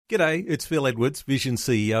G'day, it's Phil Edwards, Vision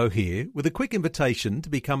CEO here, with a quick invitation to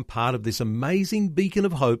become part of this amazing beacon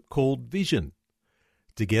of hope called Vision.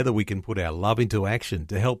 Together we can put our love into action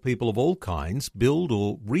to help people of all kinds build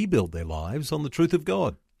or rebuild their lives on the truth of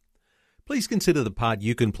God. Please consider the part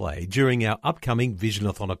you can play during our upcoming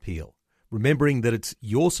Visionathon appeal, remembering that it's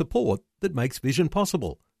your support that makes Vision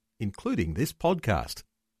possible, including this podcast.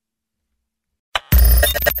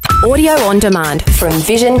 Audio on demand from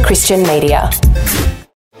Vision Christian Media.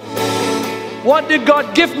 What did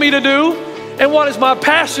God gift me to do? And what is my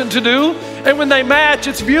passion to do? And when they match,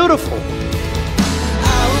 it's beautiful.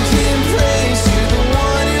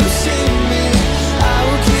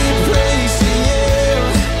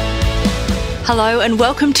 Hello and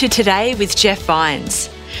welcome to Today with Jeff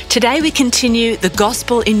Vines. Today we continue the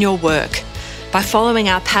gospel in your work. By following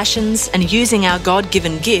our passions and using our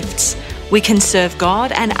God-given gifts, we can serve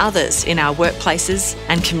God and others in our workplaces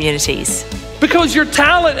and communities. Because your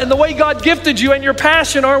talent and the way God gifted you and your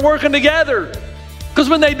passion aren't working together. Because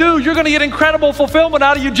when they do, you're going to get incredible fulfillment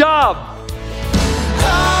out of your job.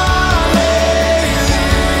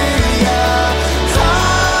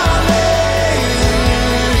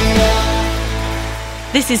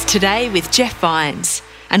 This is Today with Jeff Vines,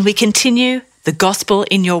 and we continue the gospel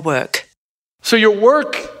in your work. So your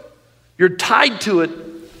work, you're tied to it.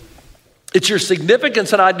 It's your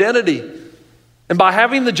significance and identity. And by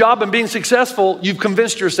having the job and being successful, you've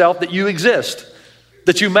convinced yourself that you exist,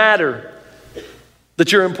 that you matter,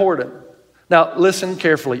 that you're important. Now, listen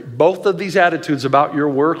carefully. Both of these attitudes about your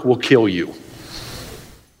work will kill you.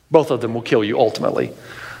 Both of them will kill you ultimately.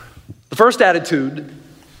 The first attitude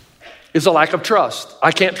is a lack of trust.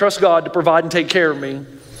 I can't trust God to provide and take care of me.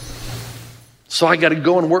 So I got to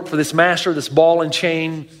go and work for this master, this ball and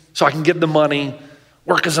chain, so I can get the money.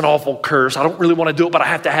 Work is an awful curse. I don't really want to do it, but I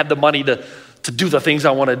have to have the money to do the things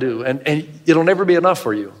I want to do. And it'll never be enough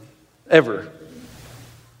for you, ever.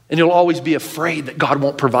 And you'll always be afraid that God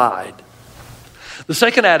won't provide. The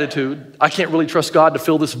second attitude, I can't really trust God to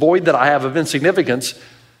fill this void that I have of insignificance.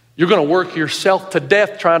 You're going to work yourself to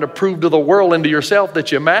death trying to prove to the world and to yourself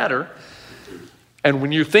that you matter. And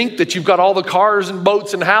when you think that you've got all the cars and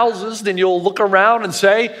boats and houses, then you'll look around and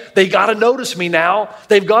say, they got to notice me now.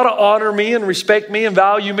 They've got to honor me and respect me and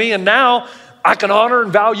value me. And now I can honor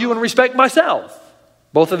and value and respect myself.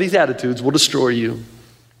 Both of these attitudes will destroy you.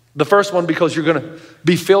 The first one because you're going to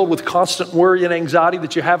be filled with constant worry and anxiety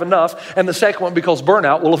that you have enough. And the second one because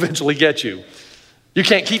burnout will eventually get you. You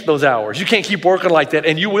can't keep those hours. You can't keep working like that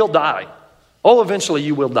and you will die. Oh, eventually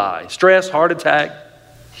you will die. Stress, heart attack.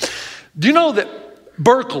 Do you know that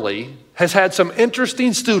Berkeley has had some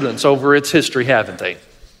interesting students over its history, haven't they?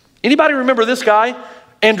 Anybody remember this guy,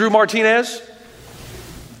 Andrew Martinez?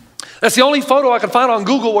 That's the only photo I could find on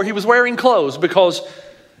Google where he was wearing clothes, because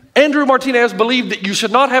Andrew Martinez believed that you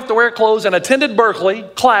should not have to wear clothes and attended Berkeley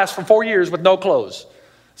class for 4 years with no clothes.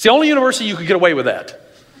 It's the only university you could get away with that.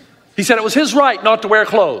 He said it was his right not to wear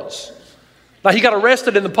clothes. Now, he got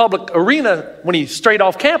arrested in the public arena when he strayed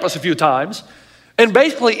off campus a few times and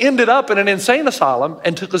basically ended up in an insane asylum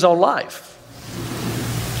and took his own life.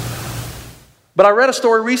 But I read a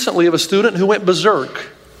story recently of a student who went berserk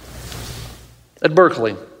at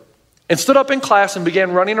Berkeley and stood up in class and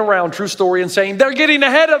began running around, true story, and saying, they're getting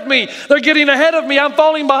ahead of me. They're getting ahead of me. I'm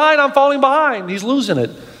falling behind. I'm falling behind. He's losing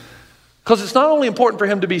it. Because it's not only important for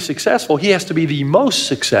him to be successful, he has to be the most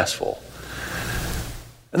successful.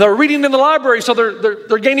 And they're reading in the library, so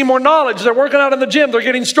they're gaining more knowledge. They're working out in the gym. They're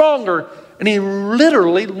getting stronger. And he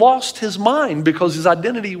literally lost his mind because his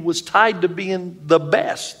identity was tied to being the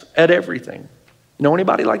best at everything. You know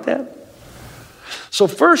anybody like that? So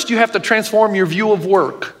first, you have to transform your view of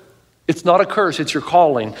work. It's not a curse, it's your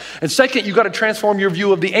calling. And second, you got to transform your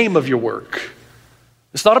view of the aim of your work.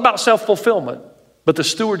 It's not about self-fulfillment, but the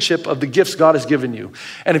stewardship of the gifts God has given you.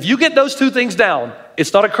 And if you get those two things down,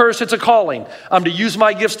 it's not a curse, it's a calling. I'm to use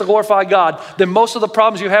my gifts to glorify God. Then most of the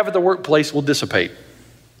problems you have at the workplace will dissipate.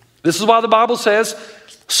 This is why the Bible says,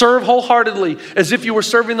 serve wholeheartedly as if you were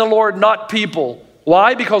serving the Lord, not people.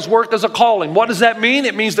 Why? Because work is a calling. What does that mean?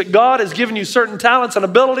 It means that God has given you certain talents and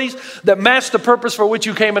abilities that match the purpose for which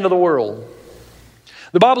you came into the world.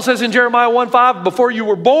 The Bible says in Jeremiah 1:5, before you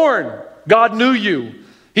were born, God knew you.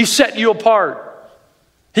 He set you apart.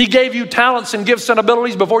 He gave you talents and gifts and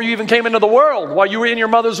abilities before you even came into the world, while you were in your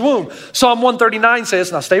mother's womb. Psalm 139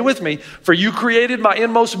 says, now stay with me, for you created my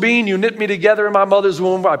inmost being, you knit me together in my mother's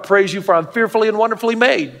womb. I praise you, for I'm fearfully and wonderfully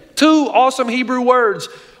made. Two awesome Hebrew words.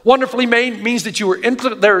 Wonderfully made means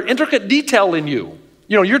that there are intricate detail in you.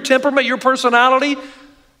 You know, your temperament, your personality,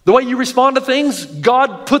 the way you respond to things,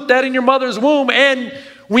 God put that in your mother's womb. And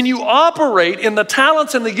When you operate in the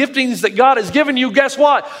talents and the giftings that God has given you, guess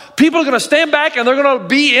what? People are going to stand back and they're going to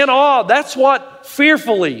be in awe. That's what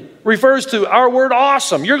fearfully refers to our word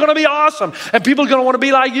awesome. You're going to be awesome, and people are going to want to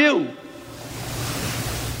be like you.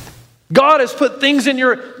 God has put things in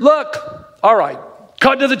your, look, all right,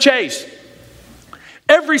 cut to the chase.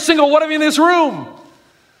 Every single one of you in this room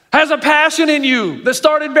has a passion in you that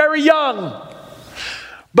started very young.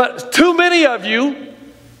 But too many of you,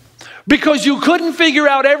 because you couldn't figure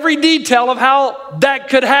out every detail of how that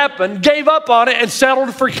could happen, gave up on it and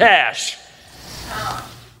settled for cash.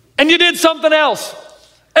 And you did something else,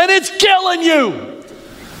 and it's killing you.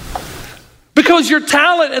 Because your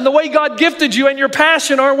talent and the way God gifted you and your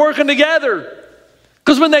passion aren't working together.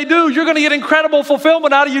 Because when they do, you're going to get incredible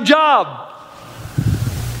fulfillment out of your job.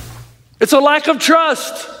 It's a lack of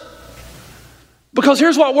trust. Because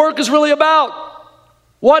here's what work is really about.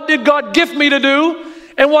 What did God gift me to do?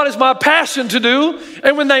 And what is my passion to do?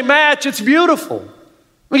 And when they match, it's beautiful.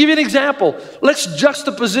 Let me give you an example. Let's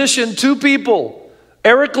juxtaposition two people,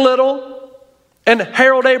 Eric Liddell and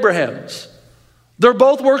Harold Abrahams. They're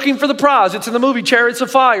both working for the prize. It's in the movie Chariots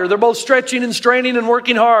of Fire. They're both stretching and straining and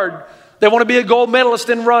working hard. They want to be a gold medalist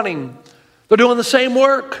in running. They're doing the same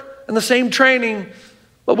work and the same training,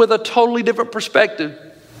 but with a totally different perspective.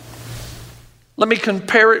 Let me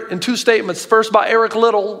compare it in two statements. First, by Eric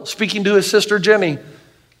Liddell speaking to his sister Jenny.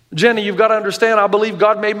 Jenny, you've got to understand, I believe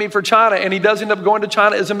God made me for China, and he does end up going to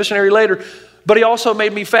China as a missionary later, but he also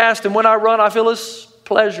made me fast, and when I run, I feel his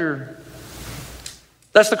pleasure.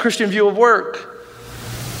 That's the Christian view of work.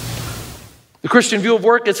 The Christian view of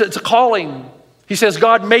work, it's a calling. He says,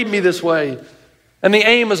 God made me this way, and the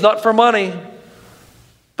aim is not for money,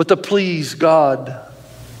 but to please God,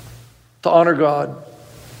 to honor God.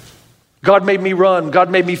 God made me run.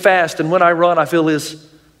 God made me fast. And when I run, I feel his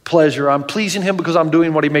pleasure. I'm pleasing him because I'm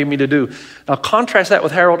doing what he made me to do. Now contrast that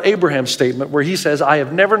with Harold Abraham's statement where he says, I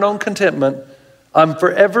have never known contentment. I'm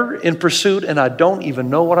forever in pursuit and I don't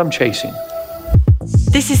even know what I'm chasing.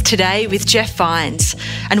 This is Today with Jeff Vines,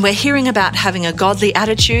 and we're hearing about having a godly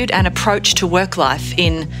attitude and approach to work life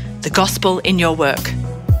in The Gospel in Your Work.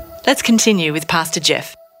 Let's continue with Pastor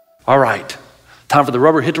Jeff. All right, time for the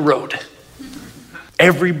rubber hit the road.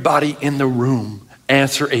 Everybody in the room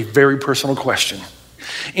answer a very personal question.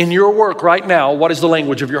 In your work right now, what is the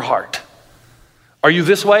language of your heart? Are you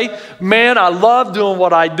this way? Man, I love doing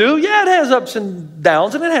what I do. Yeah, it has ups and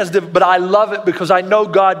downs, and it has different, but I love it because I know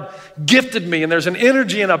God gifted me, and there's an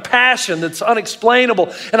energy and a passion that's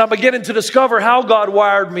unexplainable, and I'm beginning to discover how God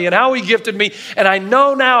wired me and how he gifted me, and I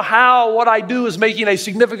know now how what I do is making a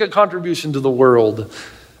significant contribution to the world.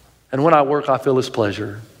 And when I work, I feel his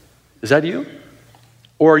pleasure. Is that you?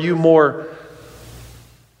 Or are you more,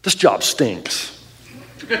 this job stinks.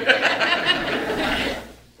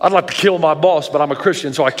 I'd like to kill my boss, but I'm a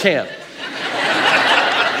Christian, so I can't.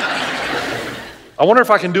 I wonder if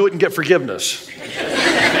I can do it and get forgiveness.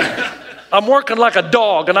 I'm working like a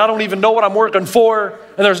dog, and I don't even know what I'm working for,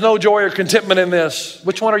 and there's no joy or contentment in this.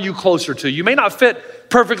 Which one are you closer to? You may not fit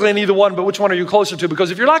perfectly in either one, but which one are you closer to?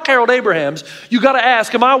 Because if you're like Harold Abrahams, you got to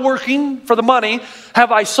ask, am I working for the money?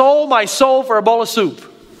 Have I sold my soul for a bowl of soup?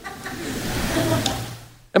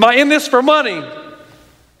 Am I in this for money?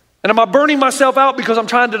 And am I burning myself out because I'm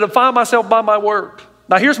trying to define myself by my work?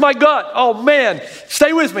 Now here's my gut. Oh man,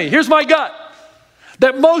 stay with me. Here's my gut.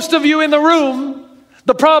 That most of you in the room,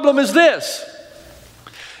 the problem is this.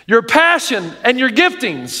 Your passion and your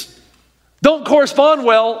giftings don't correspond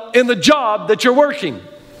well in the job that you're working.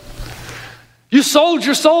 You sold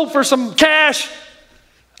your soul for some cash.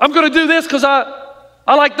 I'm going to do this because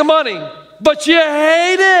I like the money. But you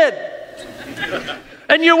hate it.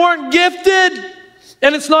 And you weren't gifted.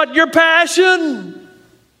 And it's not your passion.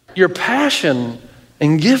 Your passion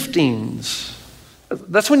and giftings.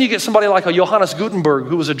 That's when you get somebody like a Johannes Gutenberg,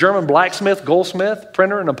 who was a German blacksmith, goldsmith,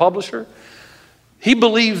 printer, and a publisher. He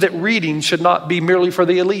believed that reading should not be merely for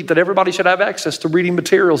the elite, that everybody should have access to reading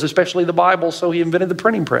materials, especially the Bible, so he invented the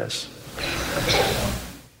printing press.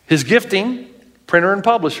 His gifting, printer and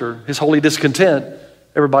publisher. His holy discontent,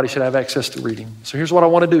 everybody should have access to reading. So here's what I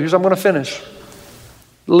want to do. Here's how I'm going to finish.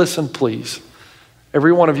 Listen, please.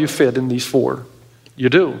 Every one of you fit in these four. You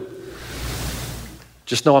do.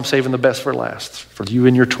 Just know I'm saving the best for last, for you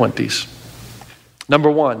in your 20s. Number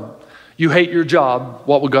one, you hate your job.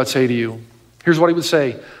 What would God say to you? Here's what he would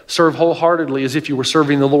say. Serve wholeheartedly as if you were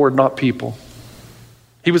serving the Lord, not people.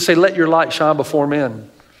 He would say, let your light shine before men.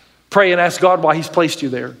 Pray and ask God why he's placed you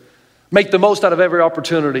there. Make the most out of every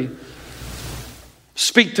opportunity.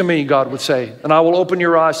 Speak to me, God would say, and I will open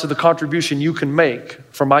your eyes to the contribution you can make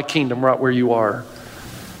for my kingdom right where you are.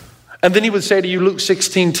 And then he would say to you, Luke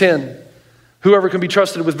 16:10, Whoever can be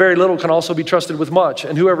trusted with very little can also be trusted with much.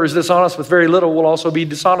 And whoever is dishonest with very little will also be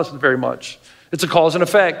dishonest with very much. It's a cause and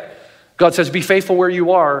effect. God says, be faithful where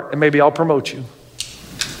you are, and maybe I'll promote you.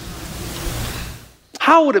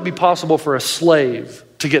 How would it be possible for a slave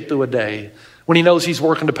to get through a day when he knows he's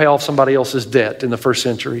working to pay off somebody else's debt in the first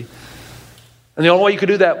century? And the only way you could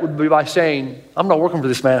do that would be by saying, I'm not working for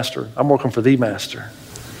this master, I'm working for the master.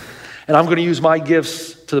 And I'm going to use my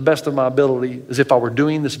gifts to the best of my ability as if I were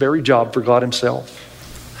doing this very job for God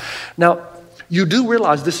himself. Now, you do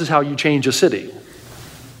realize this is how you change a city.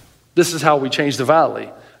 This is how we change the valley,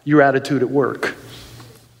 your attitude at work.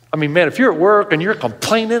 I mean, man, if you're at work and you're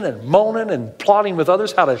complaining and moaning and plotting with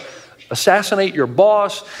others how to assassinate your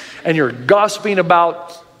boss, and you're gossiping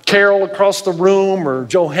about Carol across the room or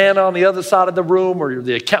Johanna on the other side of the room or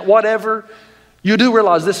the account, whatever, you do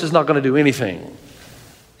realize this is not going to do anything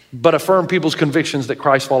but affirm people's convictions that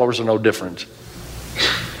Christ followers are no different.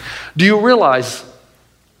 Do you realize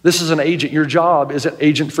this is an agent? Your job is an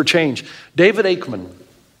agent for change. David Aikman,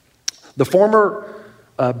 the former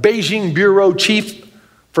Beijing bureau chief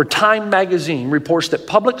for Time magazine, reports that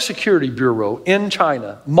Public Security Bureau in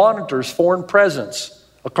China monitors foreign presence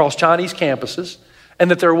across Chinese campuses, and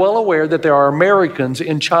that they're well aware that there are Americans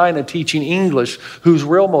in China teaching English whose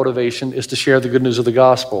real motivation is to share the good news of the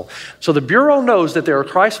gospel. So the Bureau knows that there are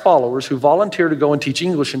Christ followers who volunteer to go and teach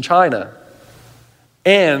English in China,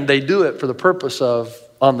 and they do it for the purpose of,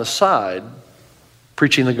 on the side,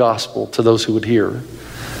 preaching the gospel to those who would hear.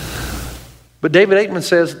 But David Aikman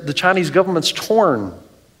says the Chinese government's torn.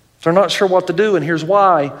 They're not sure what to do, and here's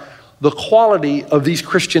why. The quality of these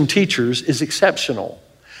Christian teachers is exceptional.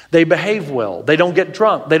 They behave well. They don't get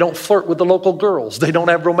drunk. They don't flirt with the local girls. They don't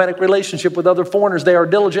have romantic relationship with other foreigners. They are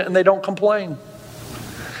diligent and they don't complain.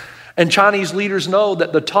 And Chinese leaders know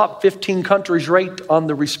that the top 15 countries ranked on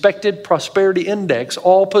the Respected Prosperity Index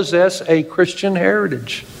all possess a Christian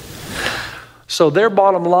heritage. So their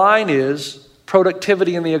bottom line is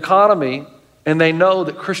productivity in the economy, and they know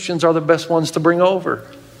that Christians are the best ones to bring over.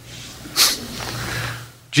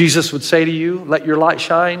 Jesus would say to you, let your light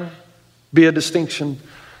shine, be a distinction.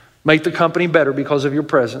 Make the company better because of your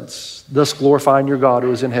presence, thus glorifying your God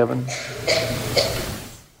who is in heaven.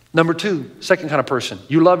 Number two, second kind of person.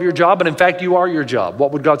 You love your job, and in fact, you are your job.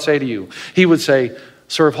 What would God say to you? He would say,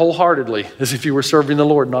 serve wholeheartedly, as if you were serving the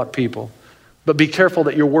Lord, not people. But be careful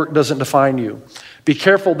that your work doesn't define you. Be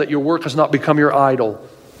careful that your work has not become your idol.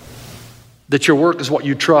 That your work is what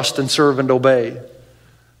you trust and serve and obey.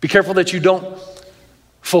 Be careful that you don't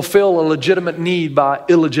fulfill a legitimate need by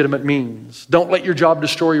illegitimate means. Don't let your job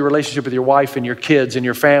destroy your relationship with your wife and your kids and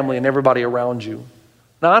your family and everybody around you.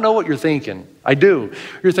 Now, I know what you're thinking. I do.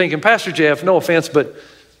 You're thinking, Pastor Jeff, no offense, but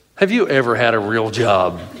have you ever had a real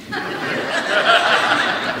job?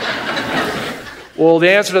 Well,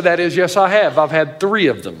 the answer to that is yes, I have. I've had 3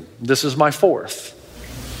 of them. This is my 4th.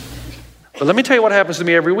 But let me tell you what happens to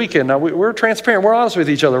me every weekend. Now, we're transparent. We're honest with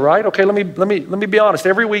each other, right? Okay, let me be honest.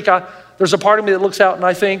 Every week, there's a part of me that looks out and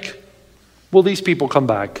I think, will these people come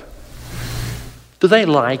back? Do they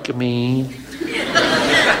like me?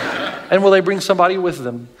 And will they bring somebody with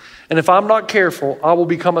them? And if I'm not careful, I will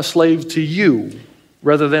become a slave to you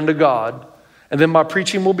rather than to God. And then my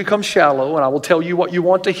preaching will become shallow, and I will tell you what you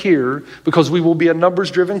want to hear because we will be a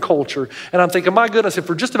numbers-driven culture. And I'm thinking, my goodness, if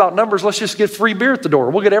we're just about numbers, let's just get free beer at the door.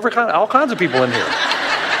 We'll get all kinds of people in here.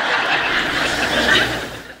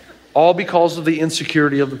 All because of the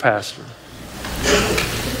insecurity of the pastor.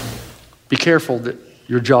 Be careful that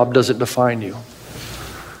your job doesn't define you.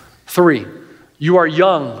 3, you are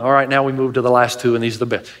young. All right, now we move to the last 2, and these are the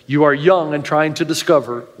best. You are young and trying to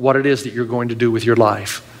discover what it is that you're going to do with your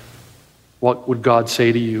life. What would God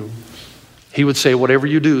say to you? He would say, whatever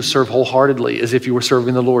you do, serve wholeheartedly as if you were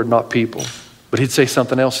serving the Lord, not people. But he'd say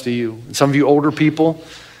something else to you. And some of you older people,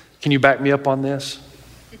 can you back me up on this?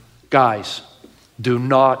 Guys, do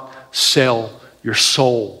not sell your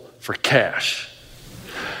soul for cash.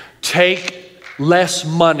 Take less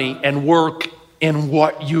money and work in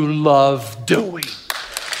what you love doing.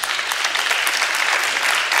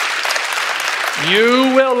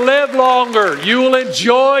 You will live longer. You will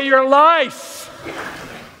enjoy your life.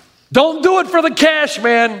 Don't do it for the cash,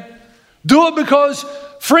 man. Do it because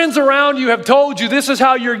friends around you have told you this is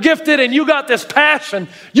how you're gifted and you got this passion.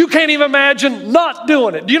 You can't even imagine not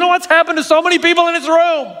doing it. Do you know what's happened to so many people in this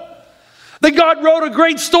room? That God wrote a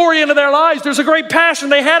great story into their lives. There's a great passion.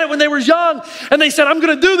 They had it when they were young. And they said, I'm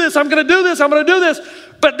going to do this. I'm going to do this. I'm going to do this.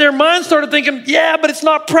 But their mind started thinking, yeah, but it's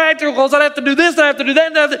not practical because I have to do this, I have to do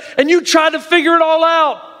that. And you tried to figure it all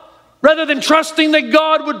out rather than trusting that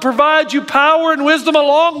God would provide you power and wisdom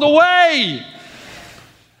along the way.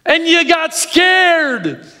 And you got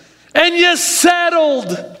scared. and you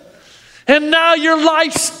settled, and now your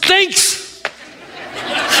life stinks.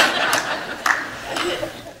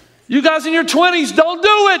 You guys in your 20s, don't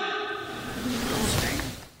do it.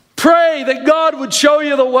 Pray that God would show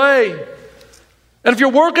you the way. And if you're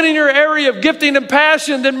working in your area of gifting and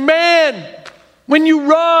passion, then man, when you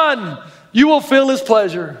run, you will feel His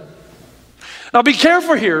pleasure. Now be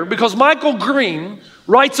careful here, because Michael Green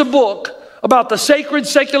writes a book about the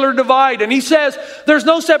sacred-secular divide, and he says there's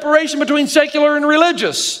no separation between secular and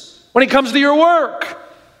religious when it comes to your work.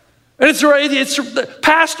 And it's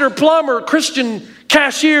pastor, plumber, Christian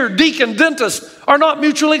cashier, deacon, dentist are not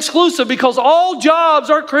mutually exclusive, because all jobs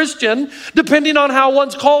are Christian depending on how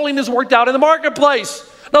one's calling is worked out in the marketplace.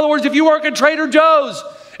 In other words, if you work at Trader Joe's,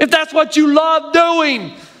 if that's what you love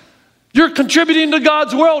doing, you're contributing to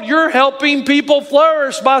God's world. You're helping people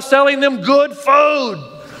flourish by selling them good food.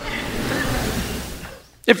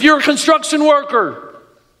 If you're a construction worker,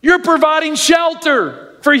 you're providing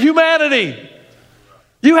shelter for humanity.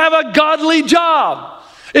 You have a godly job.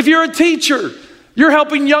 If you're a teacher, you're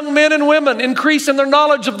helping young men and women increase in their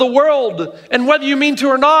knowledge of the world. And whether you mean to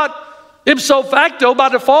or not, ipso facto, by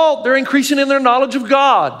default, they're increasing in their knowledge of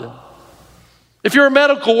God. If you're a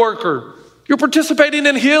medical worker, you're participating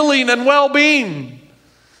in healing and well-being.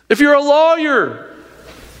 If you're a lawyer,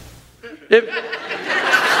 you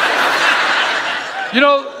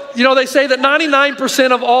know, they say that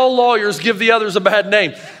 99% of all lawyers give the others a bad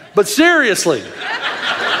name. But seriously,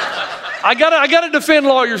 I gotta defend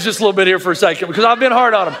lawyers just a little bit here for a second, because I've been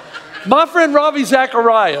hard on them. My friend Ravi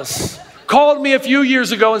Zacharias called me a few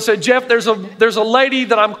years ago and said, Jeff, there's a lady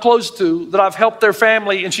that I'm close to that I've helped their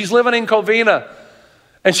family, and she's living in Covina,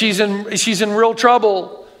 and she's in real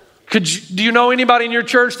trouble. Do you know anybody in your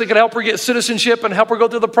church that could help her get citizenship and help her go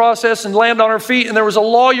through the process and land on her feet? And there was a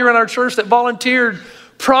lawyer in our church that volunteered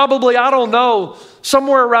probably, I don't know,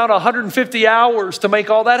 somewhere around 150 hours to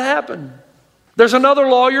make all that happen. There's another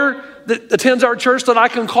lawyer that attends our church that I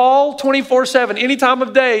can call 24/7, any time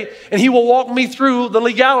of day, and he will walk me through the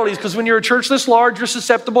legalities, because when you're a church this large, you're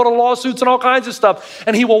susceptible to lawsuits and all kinds of stuff.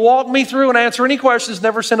 And he will walk me through and answer any questions,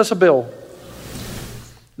 never send us a bill.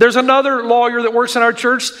 There's another lawyer that works in our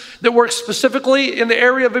church that works specifically in the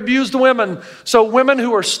area of abused women. So women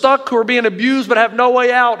who are stuck, who are being abused but have no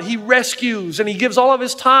way out, he rescues, and he gives all of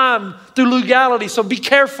his time through legality. So be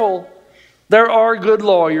careful. There are good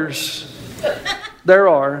lawyers. There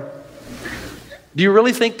are. Do you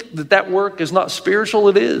really think that work is not spiritual?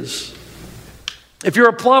 It is. If you're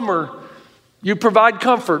a plumber, you provide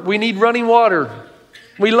comfort. We need running water.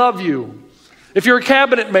 We love you. If you're a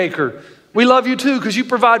cabinet maker, we love you too, because you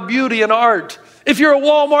provide beauty and art. If you're a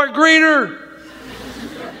Walmart greeter,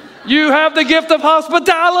 you have the gift of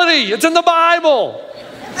hospitality. It's in the Bible.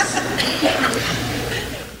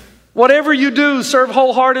 Whatever you do, serve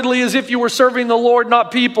wholeheartedly as if you were serving the Lord, not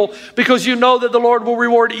people, because you know that the Lord will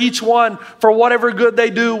reward each one for whatever good they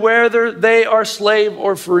do, whether they are slave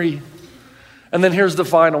or free. And then here's the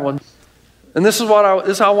final one. And this is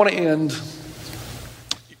how I want to end.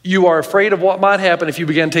 You are afraid of what might happen if you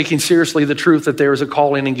begin taking seriously the truth that there is a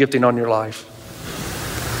calling and gifting on your life.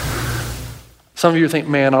 Some of you think,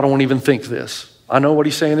 man, I don't want to even think this. I know what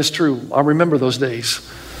he's saying is true. I remember those days.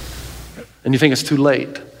 And you think it's too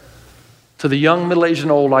late. To the young, middle-aged, and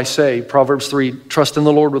old, I say, Proverbs 3, trust in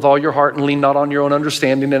the Lord with all your heart and lean not on your own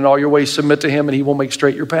understanding, and in all your ways submit to him, and he will make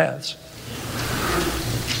straight your paths.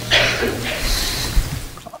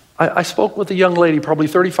 I spoke with a young lady, probably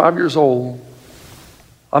 35 years old.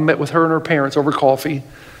 I met with her and her parents over coffee.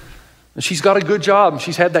 And she's got a good job.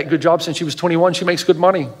 She's had that good job since she was 21. She makes good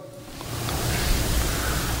money.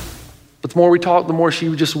 But the more we talked, the more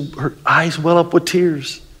her eyes well up with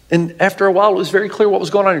tears. And after a while, it was very clear what was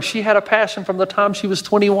going on here. She had a passion from the time she was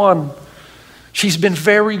 21. She's been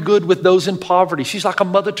very good with those in poverty. She's like a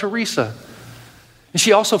Mother Teresa. And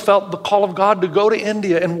she also felt the call of God to go to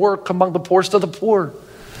India and work among the poorest of the poor.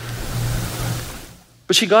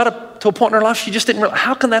 But she got up to a point in her life, she just didn't realize,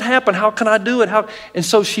 how can that happen? How can I do it? And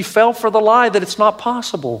so she fell for the lie that it's not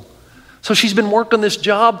possible. So she's been working this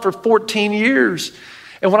job for 14 years.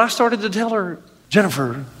 And when I started to tell her,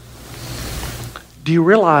 Jennifer, do you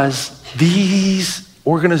realize these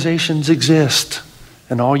organizations exist?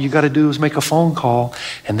 And all you got to do is make a phone call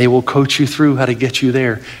and they will coach you through how to get you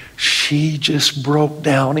there. She just broke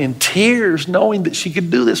down in tears knowing that she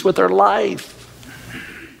could do this with her life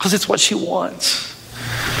because it's what she wants.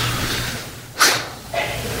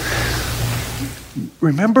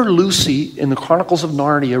 Remember Lucy in the Chronicles of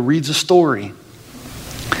Narnia reads a story.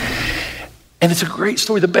 And it's a great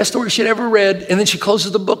story, the best story she'd ever read. And then she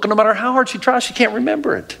closes the book, and no matter how hard she tries, she can't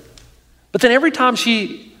remember it. But then every time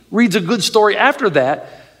she reads a good story after that,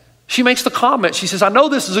 She makes the comment. She says, I know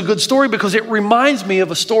this is a good story because it reminds me of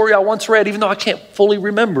a story I once read, even though I can't fully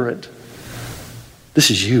remember it. This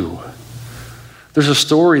is you. There's a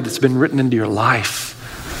story that's been written into your life.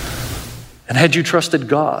 And had you trusted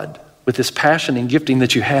God with this passion and gifting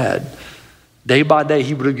that you had, day by day,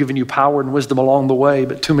 he would have given you power and wisdom along the way,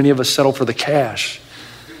 but too many of us settle for the cash.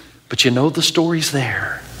 But you know the story's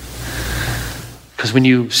there. Because when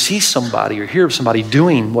you see somebody or hear of somebody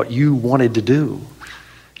doing what you wanted to do,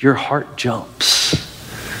 your heart jumps.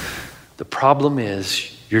 The problem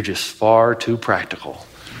is you're just far too practical.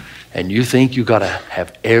 And you think you got to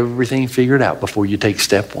have everything figured out before you take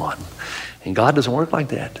step one. And God doesn't work like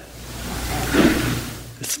that.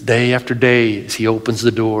 It's day after day as he opens the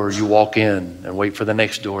door, you walk in and wait for the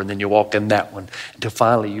next door, and then you walk in that one until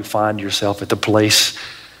finally you find yourself at the place,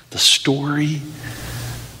 the story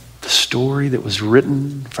that was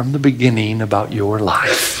written from the beginning about your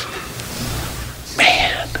life.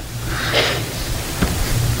 Man.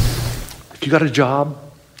 If you got a job,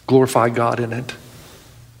 glorify God in it,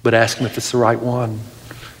 but ask him if it's the right one.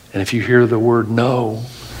 And if you hear the word no,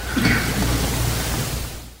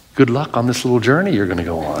 good luck on this little journey you're going to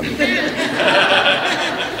go on.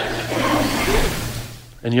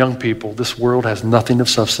 And young people, this world has nothing of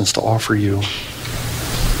substance to offer you.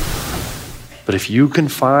 But if you can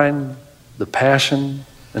find the passion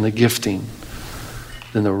and the gifting,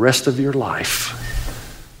 then the rest of your life,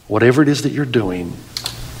 whatever it is that you're doing,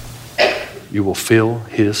 you will feel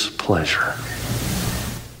his pleasure.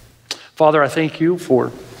 Father, I thank you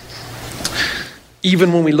for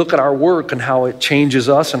even when we look at our work and how it changes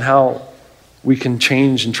us and how we can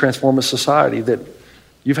change and transform a society, that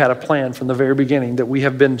you've had a plan from the very beginning, that we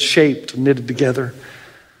have been shaped, knitted together.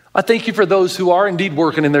 I thank you for those who are indeed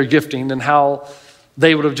working in their gifting and how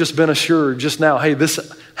they would have just been assured just now, I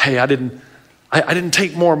didn't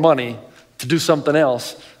take more money to do something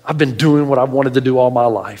else. I've been doing what I've wanted to do all my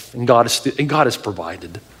life, and God has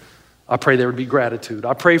provided. I pray there would be gratitude.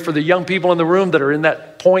 I pray for the young people in the room that are in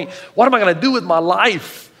that point. What am I going to do with my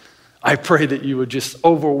life? I pray that you would just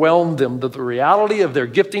overwhelm them with the reality of their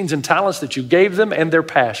giftings and talents that you gave them and their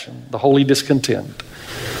passion, the holy discontent.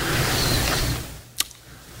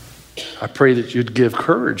 I pray that you'd give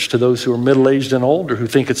courage to those who are middle-aged and older who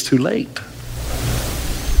think it's too late.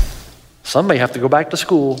 Some may have to go back to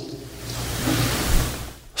school.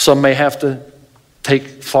 Some may have to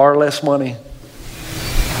take far less money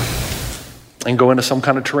and go into some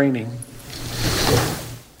kind of training.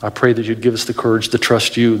 I pray that you'd give us the courage to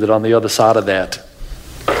trust you, that on the other side of that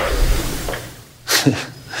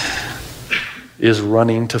is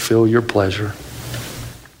running to feel your pleasure.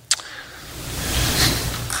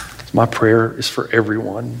 My prayer is for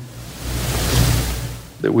everyone,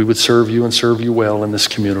 that we would serve you and serve you well in this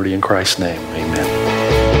community. In Christ's name, amen.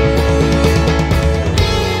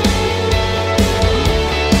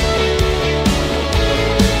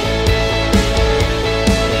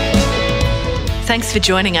 Thanks for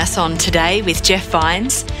joining us on Today with Jeff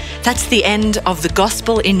Vines. That's the end of the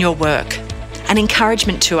Gospel in Your Work, an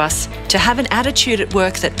encouragement to us to have an attitude at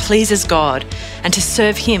work that pleases God and to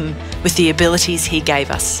serve him with the abilities he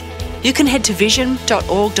gave us. You can head to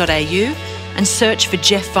vision.org.au and search for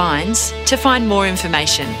Jeff Vines to find more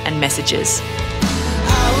information and messages.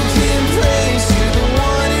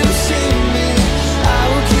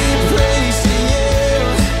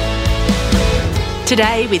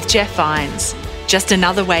 Today with Jeff Vines, just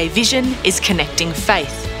another way Vision is connecting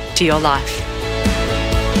faith to your life.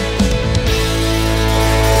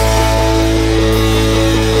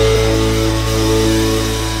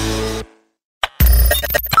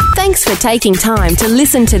 Thanks for taking time to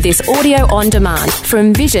listen to this audio on demand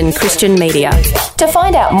from Vision Christian Media. To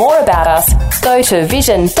find out more about us, go to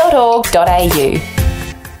vision.org.au.